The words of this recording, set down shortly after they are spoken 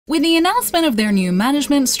With the announcement of their new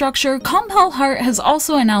management structure, Compile Heart has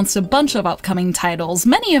also announced a bunch of upcoming titles,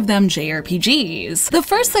 many of them JRPGs. The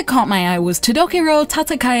first that caught my eye was Todokero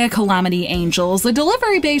Tatakaya Calamity Angels, a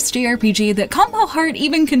delivery-based JRPG that Compile Heart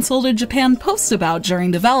even consulted Japan Post about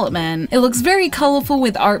during development. It looks very colorful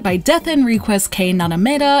with art by Death End Request K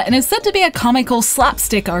Nanameda, and is said to be a comical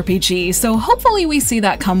slapstick RPG, so hopefully we see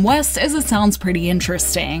that come west, as it sounds pretty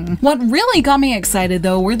interesting. What really got me excited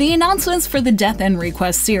though were the announcements for the Death End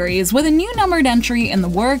Request series, with a new numbered entry in the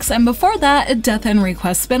works, and before that, a Death End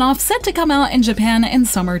Request spin-off set to come out in Japan in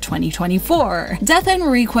summer 2024. Death End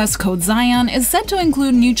Request Code Zion is set to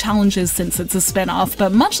include new challenges since it's a spin-off,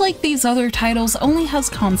 but much like these other titles, only has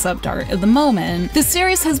concept art at the moment. The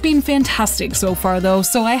series has been fantastic so far though,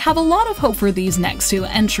 so I have a lot of hope for these next two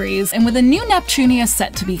entries, and with a new Neptunia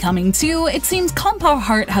set to be coming too, it seems Compile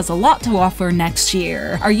Heart has a lot to offer next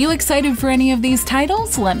year. Are you excited for any of these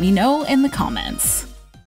titles? Let me know in the comments.